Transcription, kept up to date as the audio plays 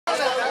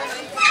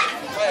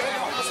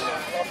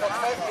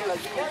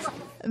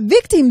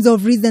Victims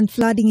of recent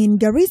flooding in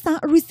Garissa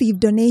received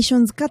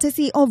donations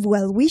courtesy of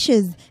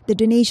well-wishers. The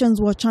donations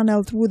were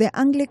channeled through the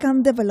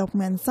Anglican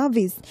Development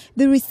Service.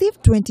 They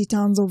received 20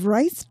 tons of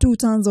rice, 2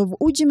 tons of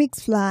uji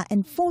mix flour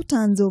and 4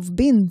 tons of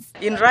beans.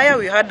 In Raya,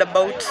 we had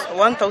about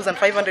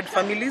 1,500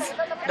 families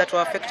that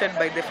were affected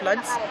by the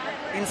floods.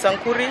 In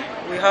Sankuri,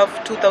 we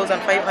have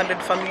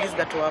 2,500 families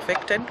that were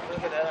affected.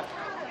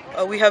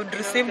 We have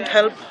received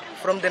help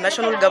from the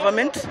national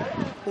government,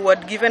 who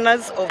had given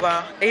us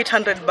over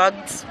 800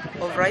 bags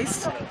of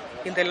rice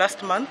in the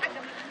last month,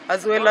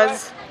 as well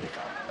as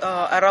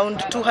around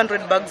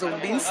 200 bags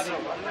of beans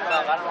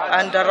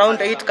and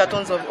around 8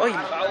 cartons of oil,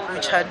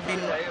 which had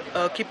been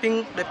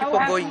keeping the people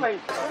going.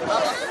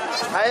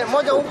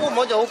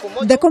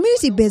 The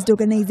community-based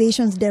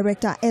organization's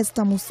director,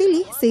 Esther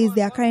Musili, says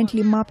they are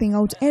currently mapping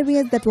out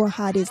areas that were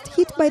hardest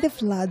hit by the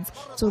floods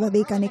so that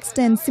they can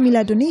extend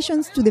similar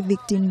donations to the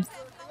victims.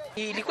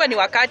 Ilikuwa ni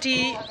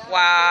wakati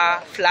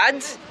wa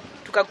floods,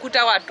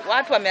 tukakuta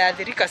watu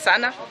wameathirika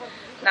sana,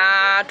 na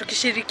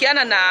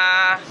tukishirikiana na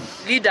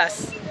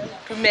leaders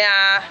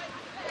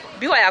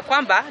tumeambiwa ya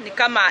kwamba ni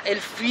kama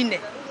 4,000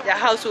 ya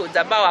households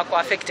ambao wako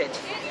affected.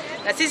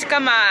 Na sisi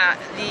kama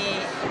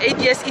the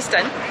ADS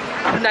Eastern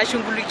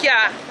tunashughulikia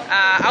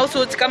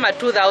households kama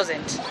 2,000.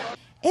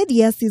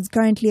 ADS is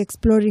currently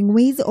exploring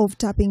ways of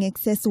tapping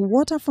excess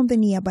water from the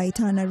nearby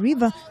Tana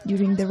River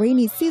during the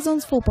rainy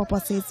seasons for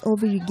purposes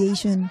of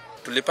irrigation.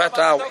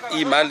 Tulipata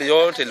hii mali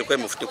yote ilikuwa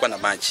imefutikwa na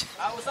maji.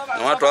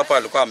 Na watu hapa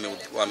walikuwa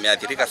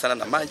wameathirika sana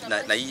na maji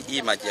na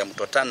hii maji ya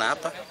mto Tana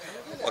hapa.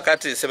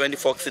 Wakati 70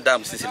 Fox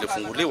Dam sisi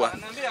ilifunguliwa,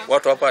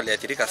 watu hapa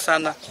waliathirika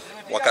sana,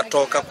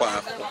 wakatoka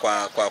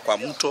kwa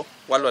mto,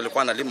 wale walikuwa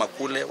wanalima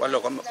kule, wale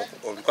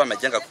walikuwa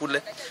wamejenga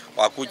kule,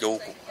 wakuja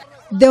huku.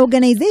 The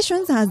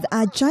organizations has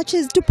urged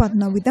churches to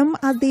partner with them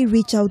as they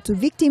reach out to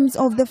victims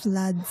of the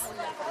floods.